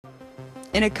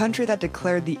In a country that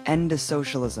declared the end to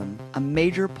socialism, a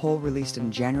major poll released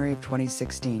in January of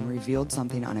 2016 revealed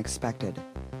something unexpected.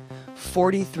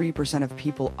 43% of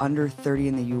people under 30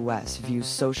 in the US view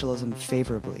socialism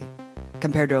favorably,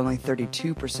 compared to only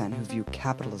 32% who view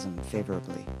capitalism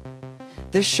favorably.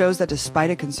 This shows that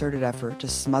despite a concerted effort to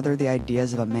smother the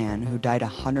ideas of a man who died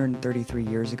 133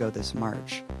 years ago this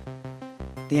March,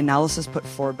 the analysis put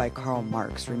forward by Karl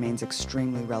Marx remains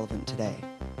extremely relevant today.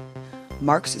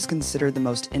 Marx is considered the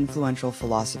most influential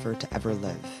philosopher to ever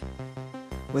live.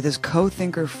 With his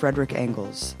co-thinker Friedrich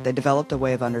Engels, they developed a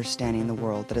way of understanding the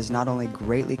world that has not only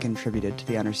greatly contributed to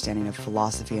the understanding of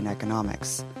philosophy and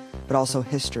economics, but also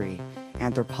history,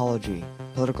 anthropology,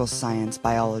 political science,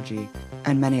 biology,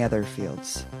 and many other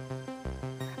fields.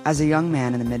 As a young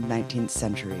man in the mid-19th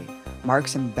century,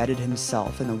 Marx embedded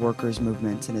himself in the workers'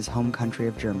 movements in his home country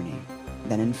of Germany,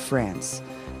 then in France,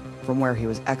 from where he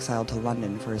was exiled to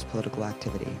London for his political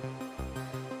activity.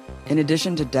 In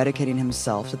addition to dedicating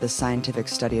himself to the scientific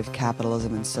study of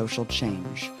capitalism and social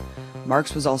change,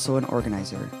 Marx was also an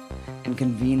organizer and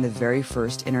convened the very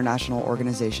first international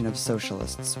organization of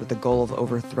socialists with the goal of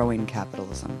overthrowing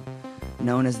capitalism,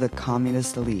 known as the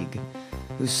Communist League,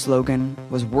 whose slogan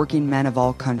was "Working men of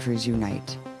all countries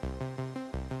unite."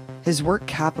 His work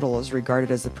Capital is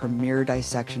regarded as the premier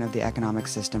dissection of the economic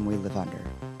system we live under.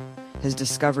 His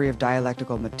discovery of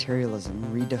dialectical materialism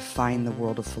redefined the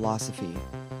world of philosophy,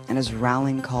 and his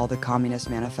rallying call, the Communist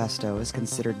Manifesto, is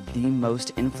considered the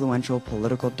most influential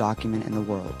political document in the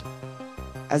world.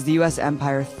 As the US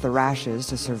empire thrashes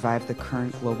to survive the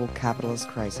current global capitalist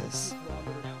crisis,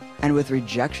 and with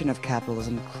rejection of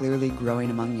capitalism clearly growing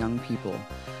among young people,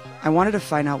 I wanted to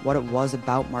find out what it was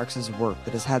about Marx's work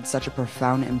that has had such a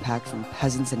profound impact from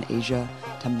peasants in Asia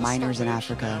to miners in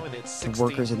Africa to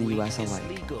workers in the US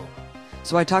alike.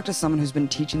 So I talked to someone who's been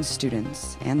teaching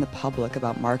students and the public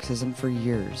about Marxism for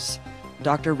years,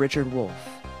 Dr. Richard Wolff,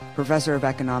 professor of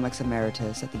economics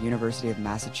emeritus at the University of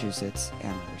Massachusetts,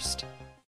 Amherst.